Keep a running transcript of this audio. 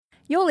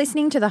You're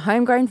listening to the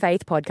Homegrown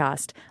Faith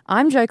podcast.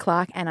 I'm Jo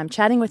Clark, and I'm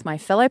chatting with my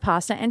fellow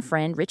pastor and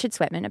friend Richard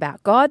Sweatman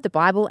about God, the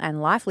Bible,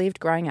 and life lived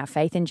growing our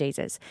faith in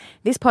Jesus.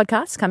 This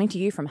podcast is coming to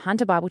you from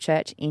Hunter Bible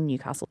Church in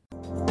Newcastle.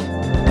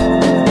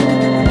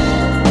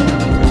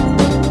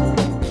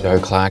 Jo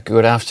Clark,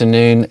 good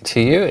afternoon to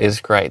you.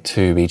 It's great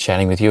to be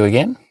chatting with you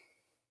again.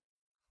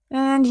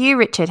 And you,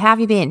 Richard, how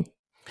have you been?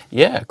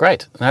 Yeah,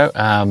 great.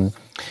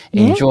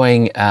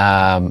 Enjoying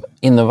I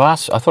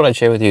thought I'd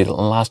share with you the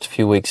last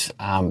few weeks,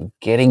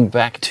 getting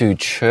back to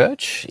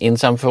church in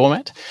some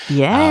format.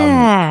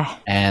 Yeah.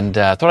 And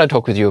thought I'd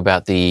talk with you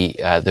about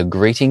the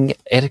greeting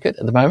etiquette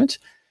at the moment.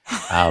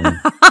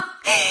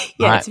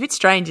 It's a bit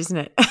strange, isn't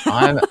it?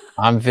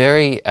 I'm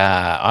very,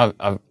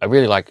 I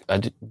really like,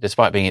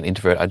 despite being an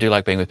introvert, I do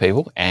like being with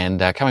people, and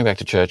coming back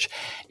to church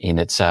in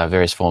its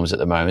various forms at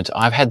the moment.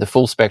 I've had the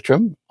full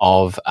spectrum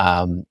of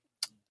a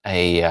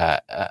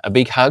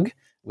big hug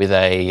with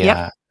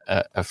a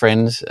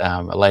friend,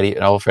 a lady,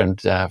 an old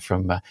friend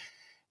from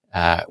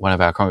one of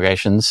our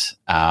congregations.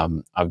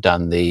 I've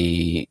done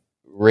the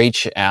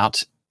reach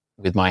out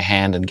with my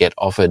hand and get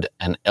offered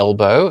an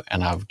elbow,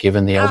 and I've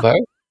given the elbow.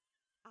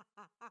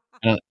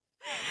 And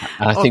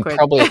I think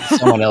probably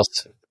someone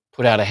else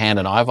put out a hand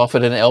and I've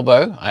offered an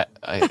elbow.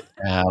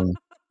 And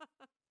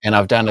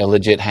I've done a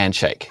legit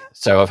handshake.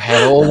 So I've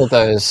had all of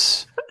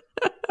those,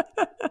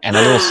 and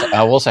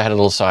I've also had a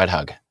little side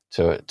hug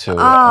to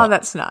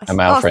that's nice. a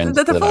male friend.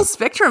 The full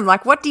spectrum.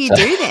 Like, what do you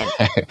do then?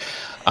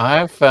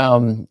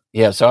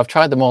 So I've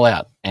tried them all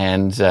out,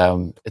 and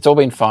it's all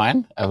been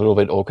fine. A little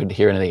bit awkward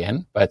here in the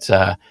end, but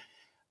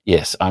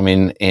yes, I'm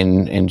in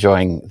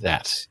enjoying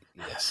that.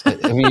 Yes.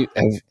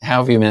 How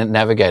have you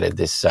navigated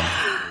this?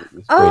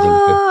 Greeting?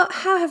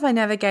 How have I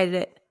navigated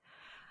it?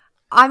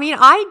 I mean,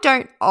 I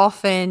don't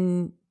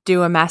often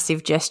do a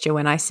massive gesture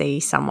when I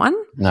see someone.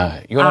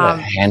 No, you're not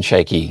a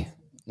handshakey.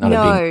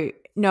 No.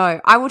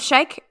 I would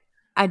shake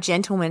a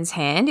gentleman's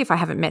hand if I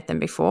haven't met them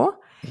before.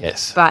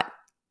 Yes. But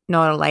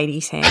not a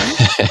lady's hand.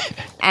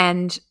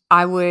 And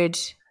I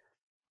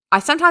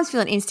sometimes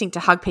feel an instinct to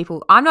hug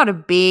people. I'm not a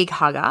big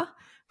hugger,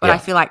 but I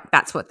feel like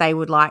that's what they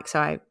would like.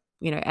 So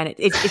and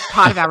it's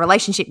part of our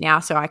relationship now.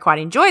 So I quite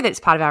enjoy that it's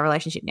part of our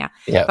relationship now.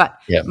 Yeah. But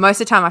most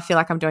of the time I feel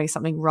like I'm doing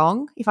something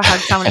wrong if I hug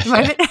someone at the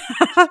moment.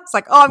 It's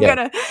like, I'm going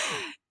to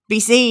be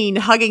seen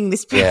hugging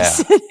this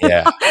person.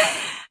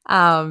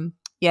 I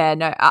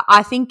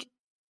think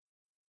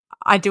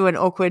I do an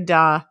awkward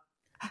hand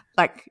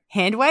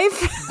wave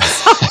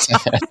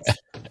sometimes.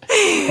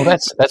 Well,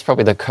 that's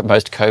probably the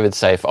most COVID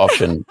safe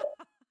option.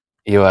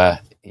 You are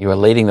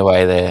leading the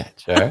way there,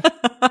 Jo.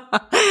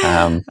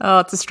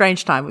 It's a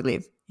strange time we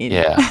live in.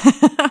 Yeah.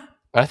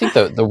 But I think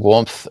the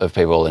warmth of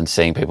people and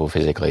seeing people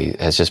physically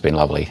has just been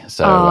lovely.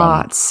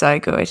 So it's so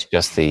good.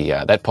 Just the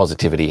that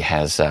positivity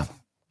has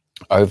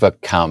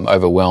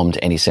overwhelmed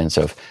any sense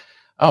of,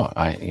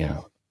 I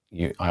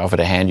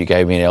offered a hand, you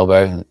gave me an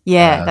elbow.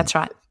 Yeah, that's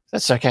right.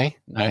 That's okay.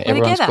 No,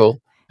 everyone's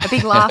cool. A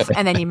big laugh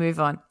and then you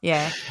move on.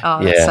 Yeah.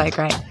 Oh, that's so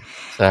great.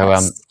 So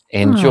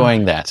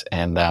enjoying that,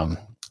 and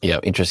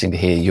interesting to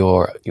hear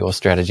your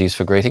strategies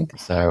for greeting.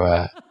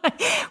 So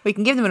we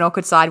can give them an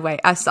awkward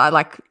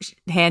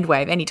hand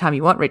wave anytime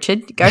you want,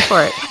 Richard. Go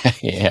for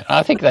it. Yeah,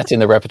 I think that's in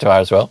the repertoire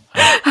as well.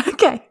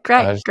 Okay,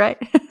 great.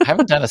 I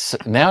haven't done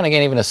now and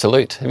again even a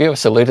salute. Have you ever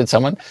saluted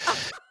someone?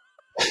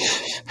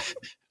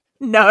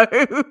 No.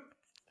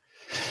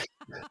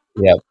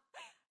 Yeah.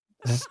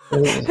 Who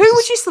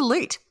would you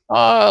salute?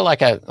 Oh,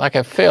 like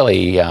a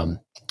fairly a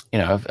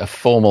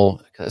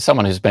formal,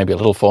 someone who's maybe a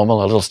little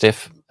formal, a little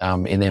stiff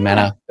in their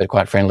manner, but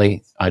quite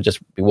friendly. I'd just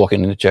be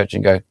walking into church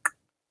and go,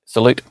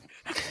 salute.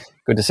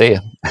 Good to see you.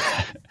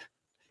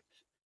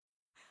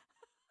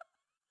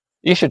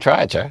 You should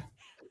try it, Jo.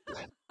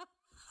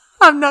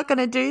 I'm not going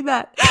to do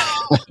that.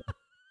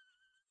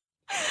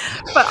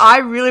 But I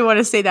really want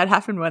to see that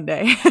happen one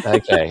day.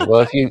 Okay.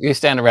 Well, if you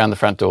stand around the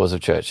front doors of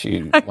church,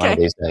 one of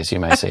these days you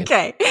may see it.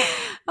 Okay.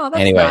 Oh,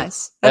 that's anyway,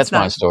 nice. That's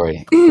my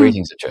story.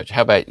 Greetings at church.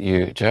 How about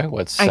you, Jo?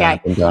 What's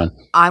been going?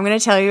 I'm going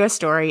to tell you a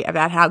story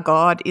about how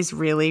God is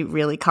really,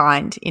 really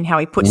kind in how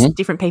he puts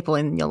different people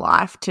in your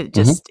life to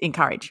just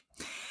encourage.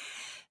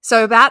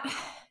 So about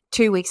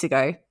 2 weeks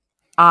ago,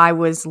 I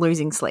was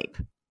losing sleep.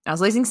 I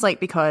was losing sleep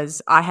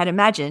because I had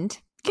imagined,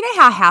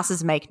 how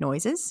houses make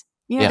noises?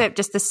 That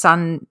just the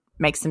sun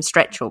makes them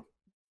stretch or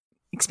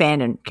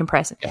expand and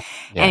compress. Yeah.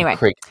 Anyway.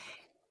 Creak.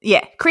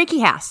 Yeah, creaky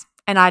house.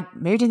 And I'd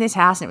moved in this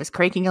house and it was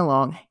creaking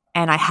along,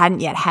 and I hadn't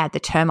yet had the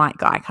termite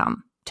guy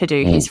come to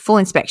do his full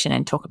inspection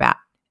and talk about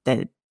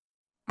the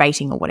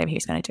baiting or whatever he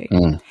was going to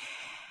do.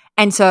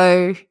 And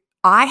so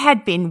I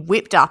had been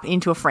whipped up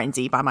into a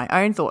frenzy by my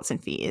own thoughts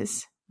and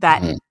fears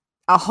that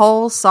a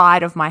whole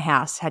side of my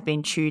house had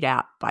been chewed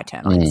out by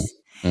termites.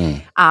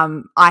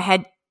 I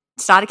had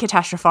started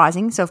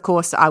catastrophizing. So, of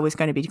course, I was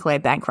going to be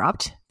declared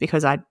bankrupt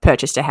because I'd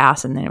purchased a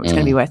house and then it was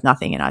going to be worth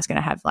nothing and I was going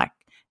to have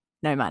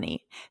no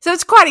money. So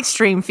it's quite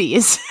extreme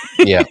fears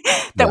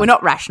that were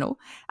not rational.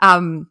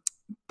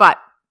 But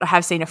I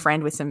have seen a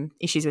friend with some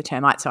issues with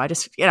termites. So I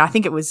just, I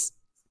think I was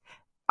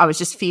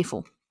just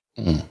fearful.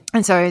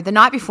 And so the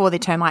night before the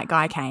termite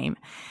guy came,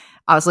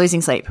 I was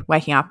losing sleep,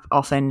 waking up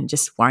often,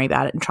 just worrying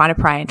about it and trying to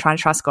pray and trying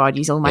to trust God,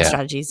 use all my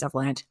strategies I've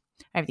learned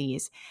over the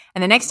years.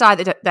 And the next day,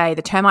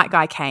 the termite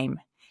guy came,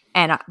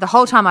 and the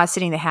whole time I was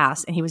sitting in the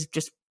house, and he was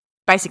just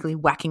basically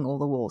whacking all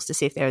the walls to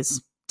see if there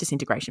was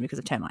disintegration because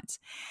of termites.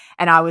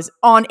 And I was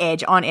on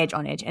edge.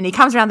 And he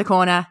comes around the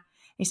corner.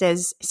 He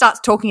starts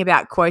talking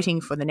about quoting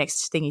for the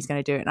next thing he's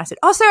going to do. And I said,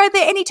 "Oh, sir, are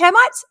there any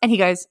termites?" And he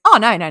goes, "Oh,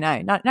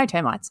 no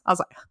termites." I was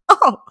like,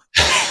 "Oh,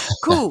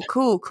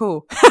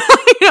 cool."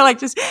 Like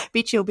just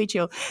be chill.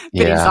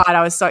 But inside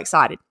I was so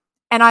excited.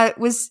 And I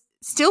was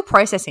still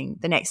processing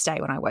the next day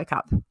when I woke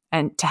up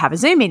and to have a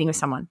Zoom meeting with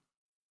someone.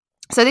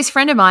 So this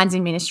friend of mine's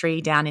in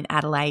ministry down in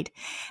Adelaide,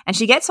 and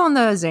she gets on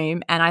the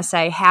Zoom and I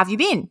say, "How have you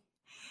been?"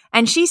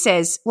 And she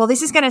says, "Well,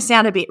 this is going to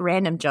sound a bit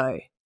random, Jo,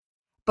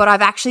 but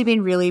I've actually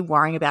been really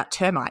worrying about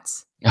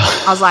termites."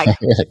 I was like,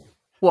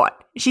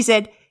 "What?" She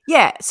said,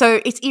 "Yeah,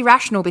 so it's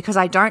irrational because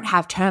I don't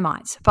have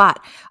termites, but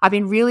I've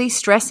been really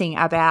stressing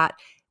about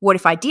what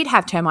if I did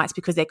have termites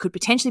because there could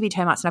potentially be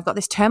termites and I've got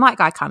this termite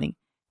guy coming."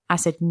 I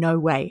said, "No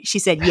way." She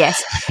said,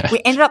 "Yes."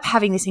 We ended up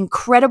having this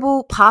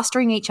incredible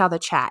pastoring each other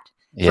chat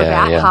for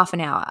about half an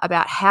hour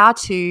about how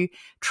to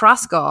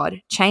trust God,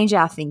 change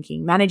our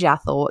thinking, manage our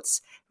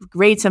thoughts,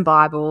 read some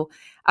Bible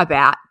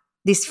about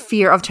this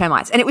fear of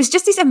termites. And it was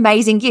just this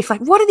amazing gift.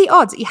 Like, what are the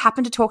odds that you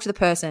happen to talk to the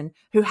person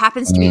who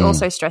happens to be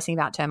also stressing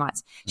about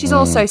termites? She's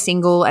also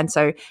single, and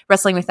so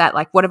wrestling with that,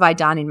 like, what have I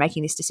done in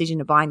making this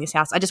decision of buying this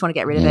house? I just want to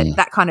get rid of it.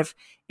 That kind of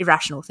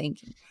irrational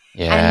thinking.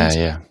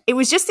 It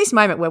was just this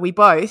moment where we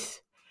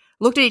both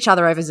looked at each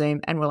other over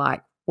Zoom and were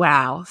like,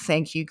 wow,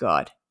 thank you,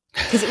 God.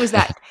 Because it was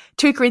that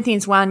 2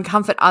 Corinthians 1,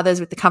 comfort others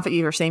with the comfort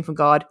you've received from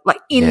God. Like,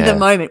 in the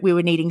moment we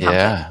were needing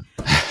comfort.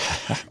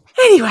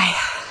 Anyway,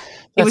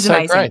 it was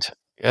amazing. Great.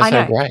 That's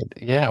so great.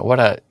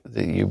 Yeah,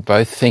 you're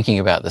both thinking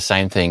about the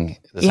same thing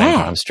at the same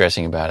time,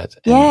 stressing about it.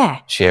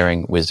 And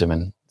sharing wisdom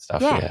and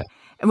stuff. Yeah.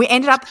 And we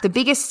ended up, the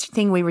biggest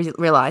thing we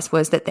realized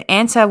was that the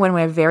answer when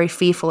we're very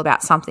fearful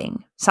about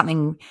something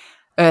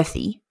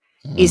earthy,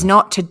 is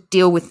not to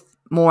deal with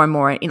more and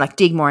more, like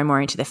dig more and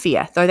more into the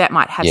fear, though that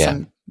might have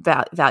some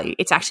value.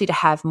 It's actually to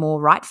have more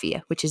right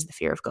fear, which is the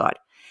fear of God.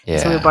 Yeah.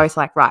 So we were both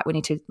like, right, we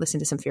need to listen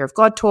to some fear of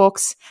God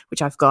talks,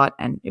 which I've got,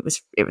 and it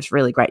was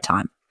really great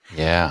time.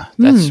 Yeah,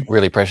 that's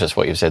really precious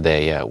what you've said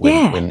there. Yeah.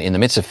 When in the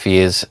midst of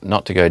fears,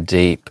 not to go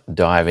deep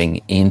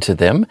diving into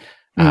them,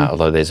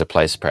 although there's a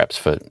place perhaps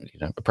for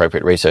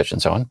appropriate research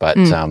and so on, but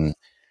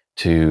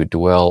to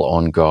dwell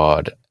on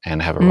God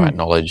and have a right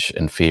knowledge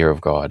and fear of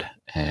God,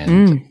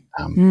 and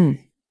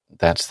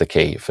that's the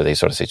key for these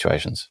sort of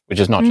situations, which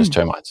is not just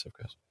termites, of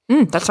course.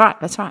 That's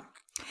right.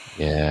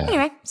 Yeah.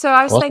 Anyway, so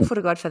I was thankful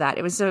to God for that.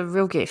 It was a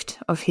real gift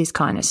of His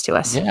kindness to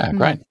us. Yeah,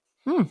 great.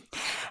 And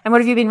what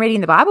have you been reading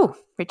in the Bible,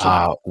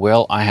 Richard?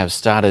 Well, I have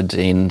started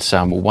in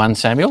some 1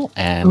 Samuel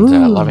and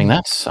loving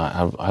that. So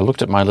I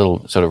looked at my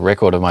little sort of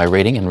record of my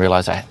reading and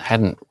realized I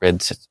hadn't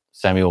read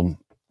Samuel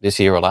this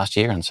year or last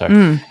year, and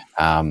so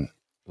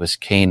was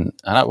keen.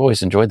 And I've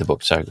always enjoyed the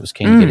book, so I was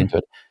keen to get into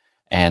it.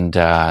 And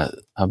a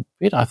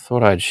bit I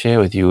thought I'd share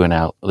with you and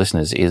our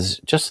listeners is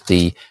just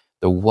the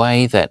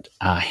way that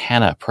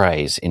Hannah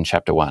prays in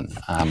chapter 1.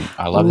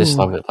 I love this,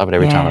 love it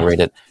every time I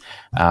read it.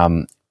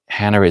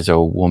 Hannah is a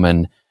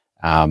woman,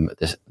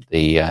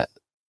 the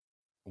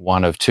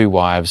one of 2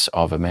 wives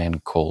of a man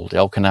called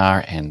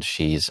Elkanah, and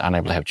she's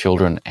unable to have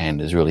children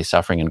and is really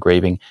suffering and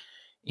grieving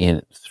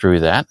through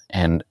that.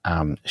 And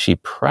she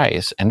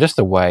prays, and just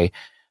the way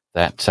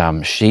that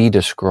she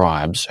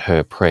describes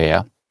her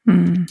prayer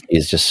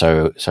is just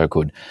so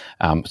good.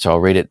 So I'll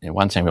read it in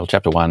 1 Samuel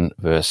chapter 1,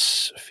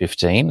 verse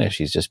 15.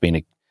 She's just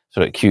been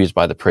sort of accused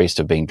by the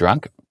priest of being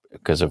drunk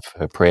because of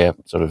her prayer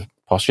sort of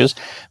postures,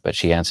 but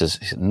she answers,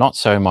 "Not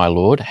so, my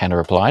lord," Hannah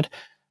replied.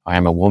 "I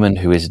am a woman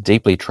who is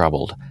deeply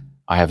troubled.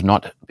 I have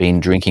not been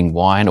drinking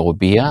wine or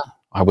beer.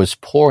 I was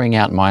pouring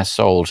out my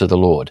soul to the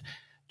Lord.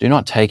 Do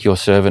not take your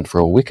servant for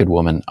a wicked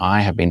woman.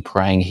 I have been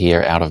praying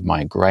here out of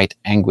my great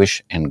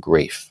anguish and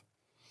grief."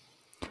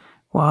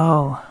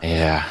 Wow.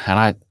 Yeah,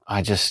 and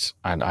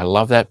I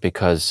love that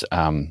because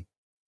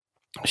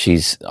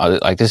she's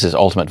like, this is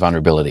ultimate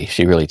vulnerability.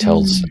 She really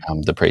tells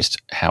the priest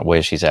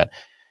where she's at.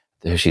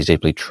 She's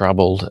deeply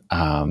troubled.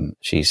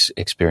 She's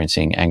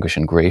experiencing anguish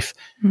and grief,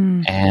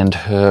 and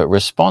her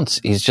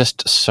response is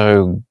just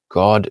so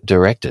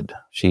God-directed.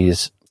 She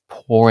is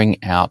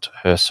pouring out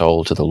her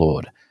soul to the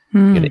Lord.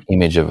 You get an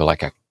image of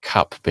like a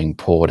cup being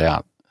poured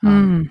out.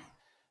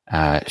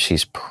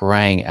 She's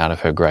praying out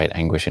of her great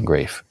anguish and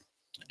grief,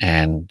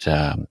 and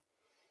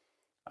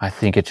I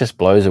think it just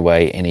blows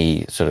away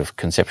any sort of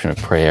conception of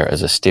prayer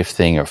as a stiff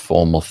thing or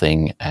formal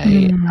thing,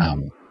 a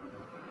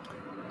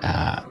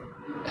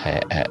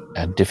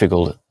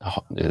difficult,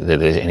 that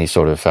there's any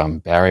sort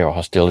of barrier or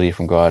hostility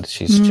from God.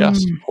 She's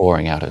just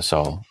pouring out her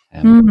soul.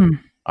 And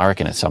I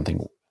reckon it's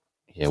something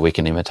we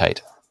can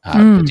imitate,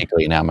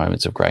 particularly in our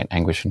moments of great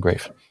anguish and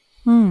grief.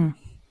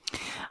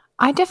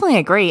 I definitely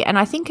agree. And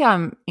I think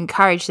I'm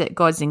encouraged that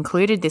God's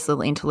included this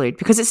little interlude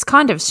because it's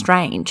kind of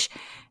strange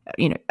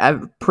a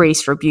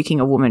priest rebuking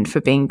a woman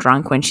for being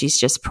drunk when she's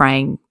just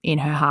praying in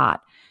her heart.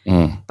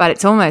 But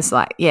it's almost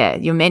like,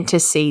 you're meant to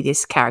see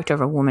this character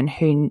of a woman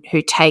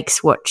who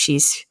takes what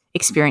she's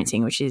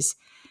experiencing, which is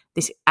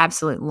this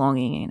absolute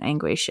longing and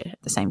anguish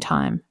at the same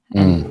time,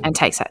 and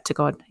takes that to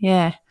God.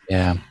 Yeah.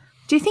 Yeah.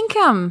 Do you think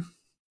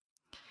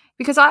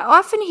because I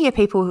often hear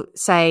people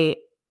say,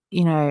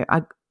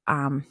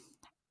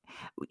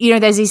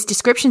 there's these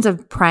descriptions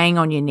of praying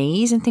on your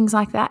knees and things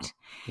like that.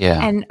 Yeah.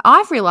 And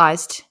I've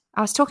realized,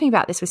 I was talking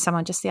about this with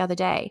someone just the other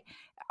day,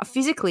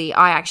 physically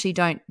I actually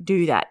don't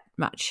do that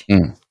much.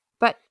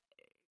 But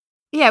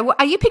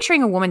are you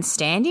picturing a woman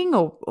standing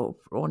or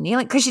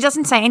kneeling? Because she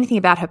doesn't say anything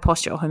about her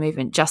posture or her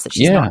movement, just that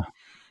she's not.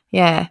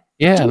 Yeah.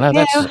 Yeah, no,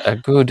 that's a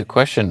good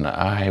question.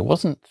 I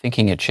wasn't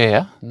thinking a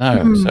chair,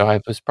 no. So I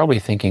was probably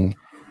thinking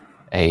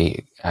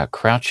a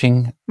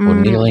crouching or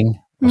kneeling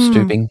or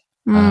stooping.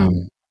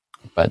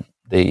 But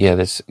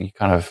there's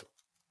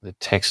the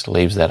text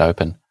leaves that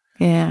open.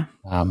 Yeah.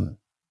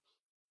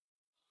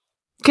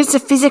 Because it's a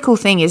physical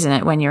thing, isn't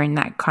it, when you're in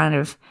that kind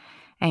of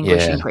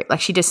anguish and grief? Like,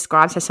 she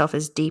describes herself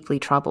as deeply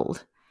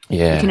troubled.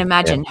 Yeah. You can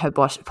imagine her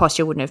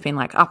posture wouldn't have been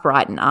like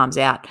upright and arms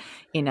out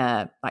in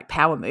a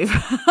power move.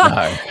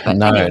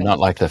 No, not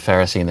like the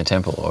Pharisee in the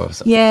temple or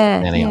something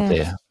standing up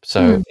there.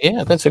 So,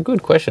 that's a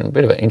good question. A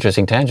bit of an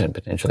interesting tangent,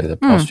 potentially,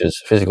 the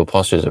physical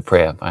postures of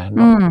prayer. I had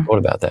not thought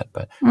about that,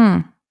 but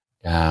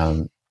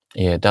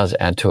it does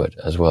add to it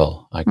as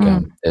well. Like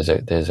there's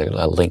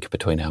a link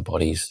between our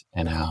bodies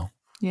and our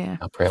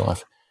prayer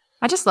life.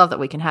 I just love that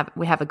we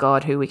have a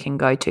God who we can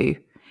go to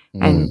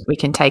and we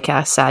can take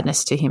our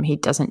sadness to him. He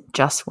doesn't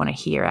just want to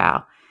hear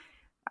our,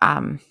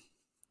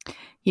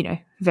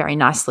 very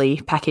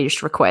nicely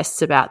packaged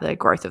requests about the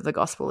growth of the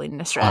gospel in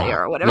Australia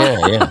or whatever.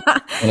 Yeah.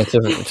 And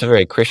it's a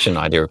very Christian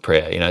idea of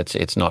prayer.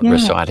 It's not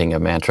reciting a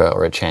mantra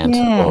or a chant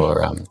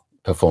or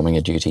performing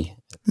a duty.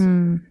 It's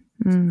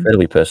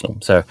incredibly personal.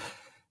 So,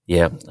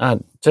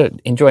 so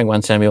enjoying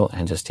 1 Samuel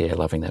and just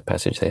loving that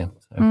passage there.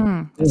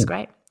 So, that's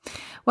great.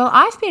 Well,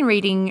 I've been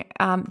reading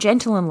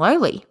Gentle and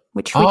Lowly,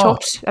 which we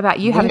talked about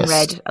you having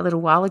read a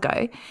little while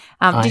ago.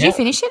 Did you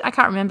finish it? I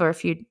can't remember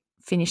if you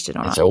finished it or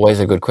not. It's always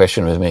a good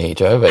question with me,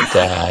 Jo, but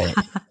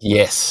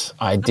yes,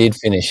 I did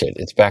finish it.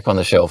 It's back on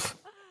the shelf,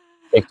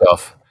 picked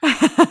off.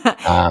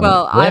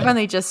 I've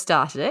only just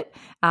started it,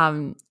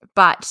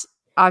 but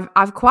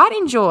I've quite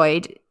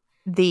enjoyed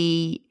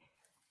the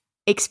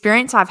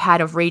experience I've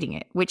had of reading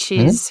it, which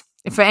is,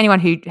 for anyone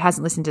who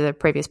hasn't listened to the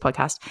previous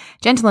podcast,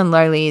 Gentle and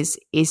Lowly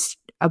is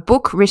a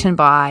book written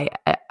by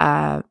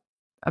a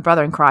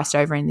brother in Christ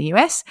over in the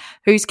US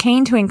who's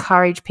keen to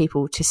encourage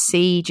people to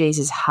see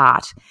Jesus'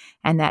 heart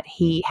and that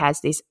he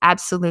has this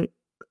absolute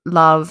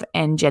love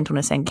and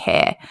gentleness and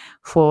care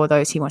for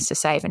those he wants to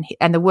save.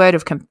 And the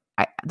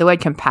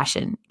word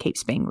compassion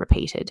keeps being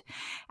repeated.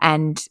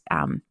 And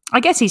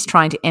I guess he's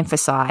trying to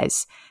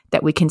emphasize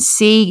that we can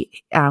see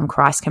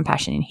Christ's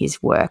compassion in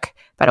his work,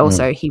 but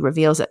also he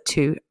reveals it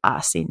to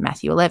us in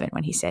Matthew 11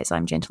 when he says,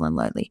 I'm gentle and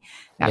lowly.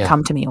 Now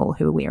come to me all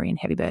who are weary and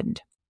heavy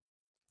burdened.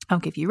 I'll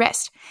give you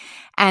rest.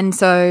 And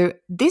so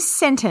this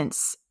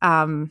sentence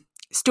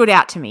stood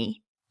out to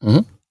me,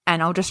 and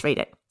I'll just read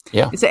it.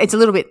 Yeah. It's a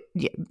little bit,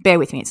 bear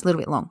with me, it's a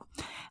little bit long.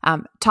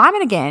 Time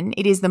and again,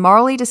 it is the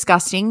morally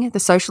disgusting, the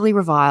socially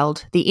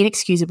reviled, the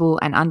inexcusable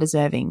and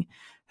undeserving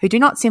who do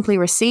not simply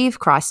receive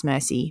Christ's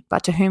mercy,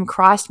 but to whom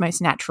Christ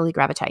most naturally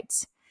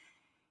gravitates.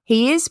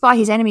 He is, by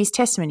his enemies'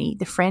 testimony,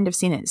 the friend of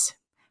sinners.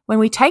 When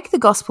we take the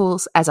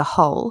Gospels as a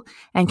whole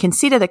and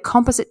consider the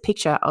composite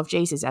picture of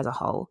Jesus as a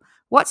whole,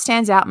 what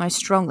stands out most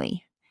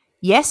strongly?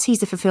 Yes, he's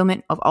the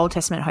fulfillment of Old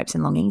Testament hopes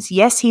and longings.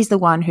 Yes, he's the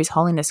one whose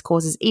holiness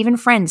causes even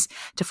friends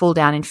to fall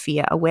down in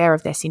fear, aware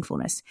of their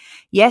sinfulness.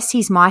 Yes,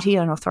 he's mighty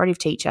and authoritative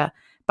teacher,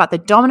 but the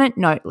dominant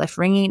note left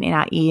ringing in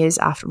our ears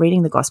after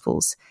reading the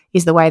Gospels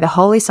is the way the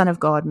Holy Son of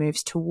God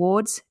moves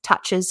towards,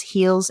 touches,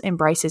 heals,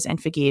 embraces,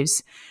 and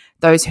forgives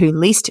those who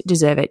least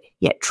deserve it,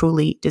 yet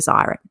truly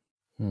desire it.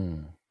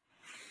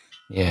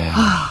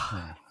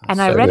 Yeah.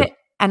 And I read it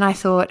and I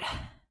thought,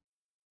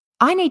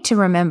 I need to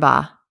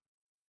remember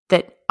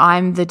that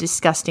I'm the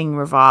disgusting,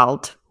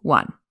 reviled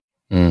one.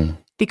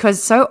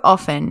 Because so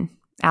often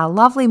our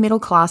lovely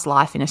middle-class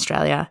life in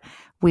Australia,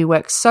 we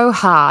work so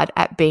hard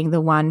at being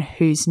the one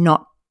who's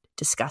not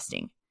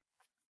disgusting.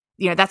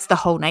 You know, that's the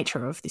whole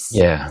nature of this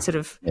sort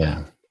of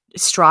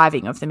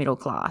striving of the middle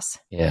class.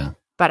 Yeah.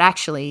 But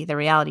actually the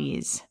reality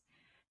is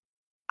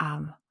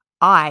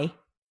I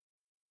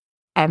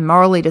am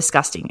morally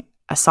disgusting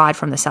aside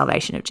from the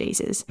salvation of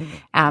Jesus.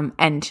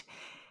 And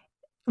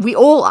we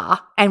all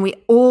are, and we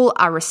all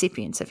are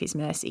recipients of his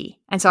mercy.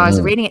 And so I was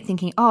reading it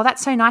thinking, oh,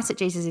 that's so nice that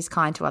Jesus is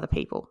kind to other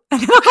people.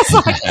 And I was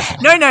like,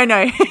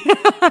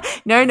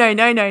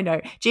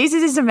 no.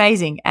 Jesus is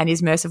amazing and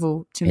is mercious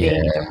to me,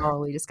 even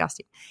morally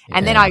disgusting.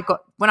 And then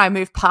when I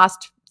moved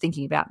past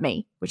thinking about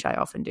me, which I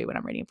often do when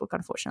I'm reading a book,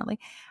 unfortunately,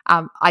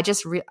 I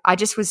just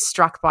was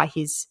struck by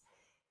his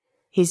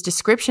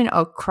description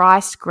of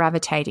Christ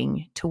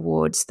gravitating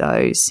towards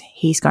those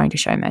he's going to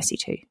show mercy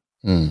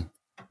to.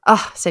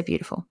 Oh, so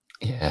beautiful.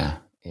 Yeah.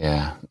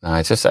 Yeah. No,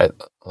 it's just that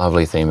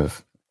lovely theme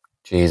of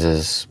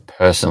Jesus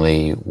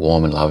personally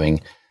warm and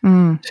loving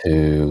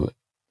to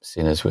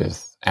sinners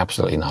with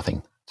absolutely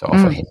nothing to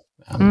offer him.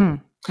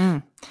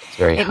 It's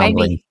very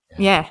humbling.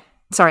 Yeah.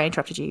 Sorry, I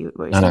interrupted you.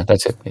 No,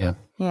 that's it. Yeah.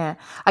 Yeah.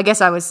 I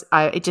guess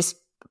it just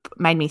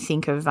made me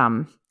think of,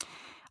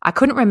 I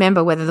couldn't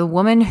remember whether the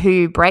woman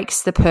who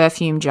breaks the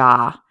perfume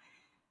jar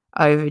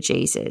over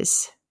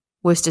Jesus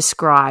was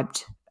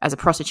described as a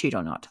prostitute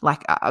or not.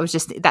 Like,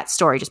 that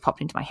story just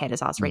popped into my head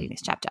as I was reading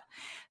this chapter.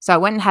 So I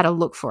went and had a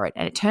look for it,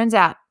 and it turns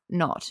out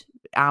not.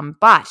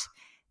 But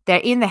they're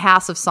in the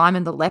house of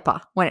Simon the leper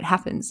when it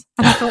happens.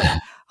 And I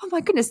thought, oh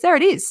my goodness, there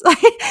it is.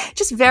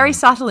 Just very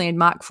subtly in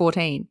Mark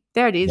 14.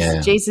 There it is.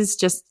 Yeah. Jesus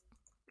just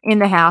in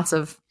the house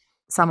of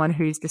someone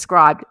who's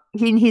described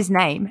in his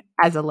name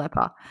as a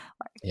leper.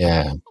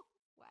 Yeah. Wow.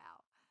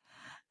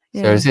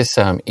 Yeah. So has this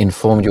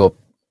informed your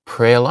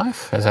prayer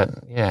life? How's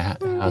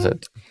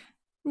it?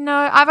 No,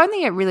 I've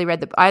only really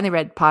read I only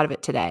read part of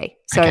it today.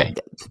 So okay.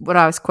 What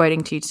I was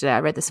quoting to you today, I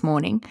read this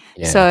morning.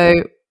 Yeah.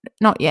 So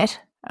not yet.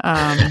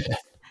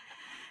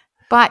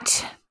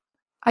 But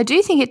I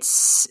do think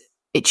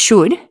it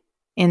should,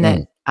 in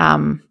that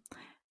I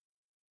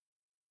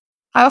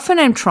often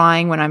am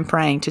trying when I'm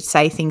praying to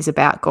say things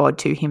about God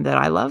to him that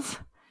I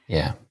love.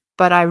 Yeah.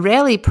 But I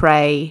rarely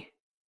pray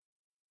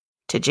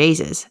to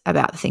Jesus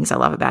about the things I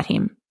love about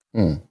him.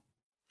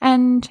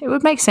 And it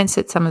would make sense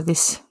that some of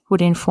this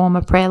would inform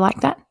a prayer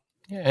like that.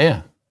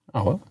 Yeah.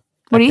 Oh, well.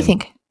 What do you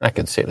think? I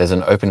can see it as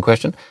an open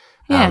question.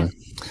 Yeah.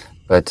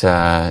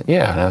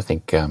 I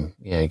think,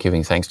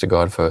 giving thanks to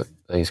God for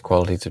these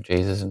qualities of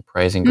Jesus and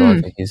praising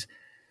God for his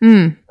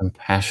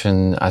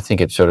compassion, I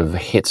think it sort of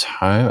hits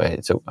home.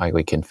 It's like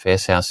we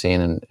confess our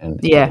sin and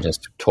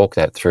just talk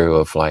that through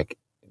of like,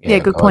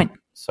 good God, point.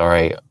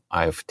 Sorry,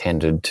 I've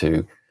tended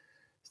to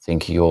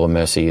think your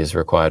mercy is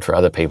required for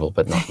other people,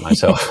 but not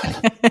myself.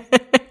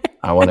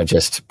 I want to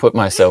just put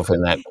myself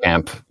in that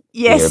camp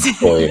here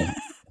before you.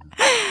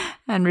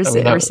 And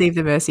receive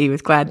the mercy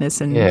with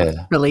gladness and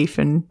relief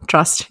and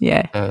trust.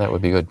 Yeah. That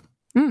would be good.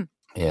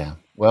 Yeah.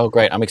 Well,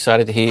 great. I'm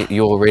excited to hear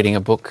you're reading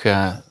a book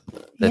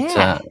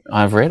that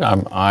I've read.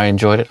 I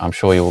enjoyed it. I'm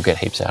sure you will get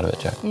heaps out of it,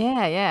 Jo.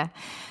 Yeah.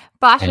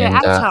 But we're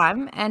out of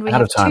time, and we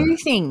have two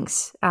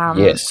things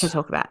to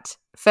talk about.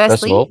 Firstly,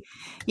 First of all,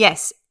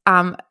 yes,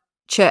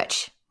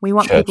 church. We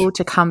want people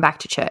to come back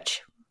to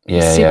church.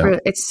 Yeah.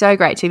 It's so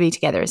great to be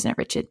together, isn't it,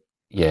 Richard?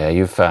 Yeah,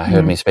 you've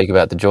heard me speak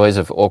about the joys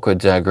of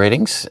awkward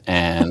greetings,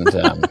 and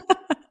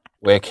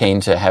we're keen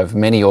to have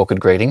many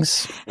awkward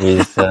greetings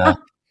with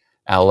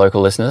our local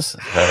listeners.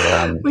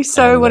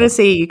 So we want to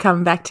see you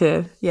come back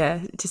to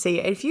see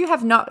you. If you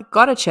have not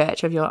got a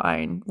church of your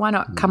own, why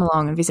not come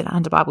along and visit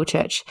Hunter Bible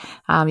Church?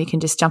 You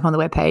can just jump on the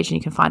webpage and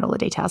you can find all the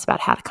details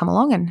about how to come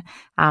along,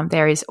 and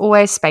there is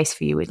always space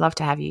for you. We'd love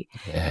to have you.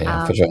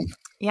 Yeah, for sure.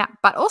 Yeah,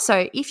 but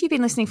also if you've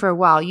been listening for a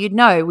while, you'd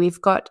know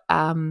we've got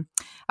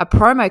a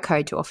promo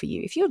code to offer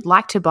you. If you'd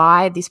like to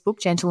buy this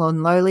book, Gentle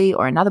and Lowly,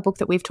 or another book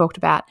that we've talked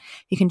about,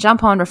 you can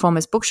jump on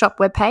Reformers Bookshop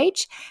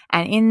webpage,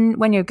 and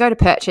when you go to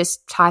purchase,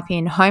 type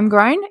in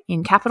homegrown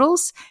in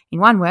capitals, in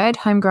one word,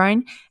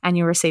 homegrown, and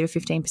you'll receive a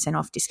 15%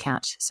 off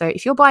discount. So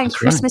if you're buying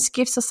Christmas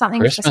gifts or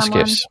something for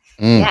someone,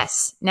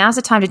 yes, now's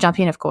the time to jump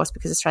in, of course,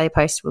 because Australia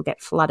Post will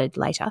get flooded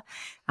later.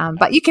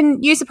 But you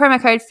can use the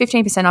promo code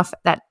 15% off.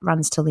 That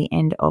runs till the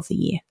end of the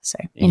year. So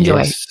enjoy.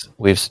 Yes,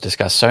 we've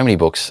discussed so many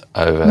books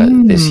over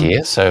this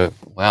year. So,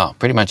 wow,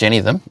 pretty much any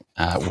of them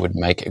would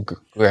make a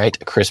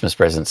great Christmas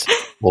presents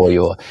for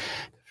your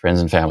friends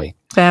and family.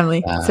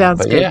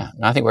 Sounds good. Yeah,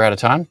 I think we're out of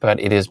time,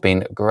 but it has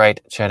been great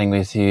chatting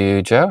with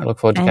you, Jo. I look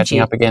forward to catching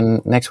up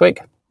again next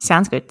week.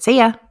 Sounds good. See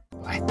ya.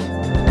 Bye.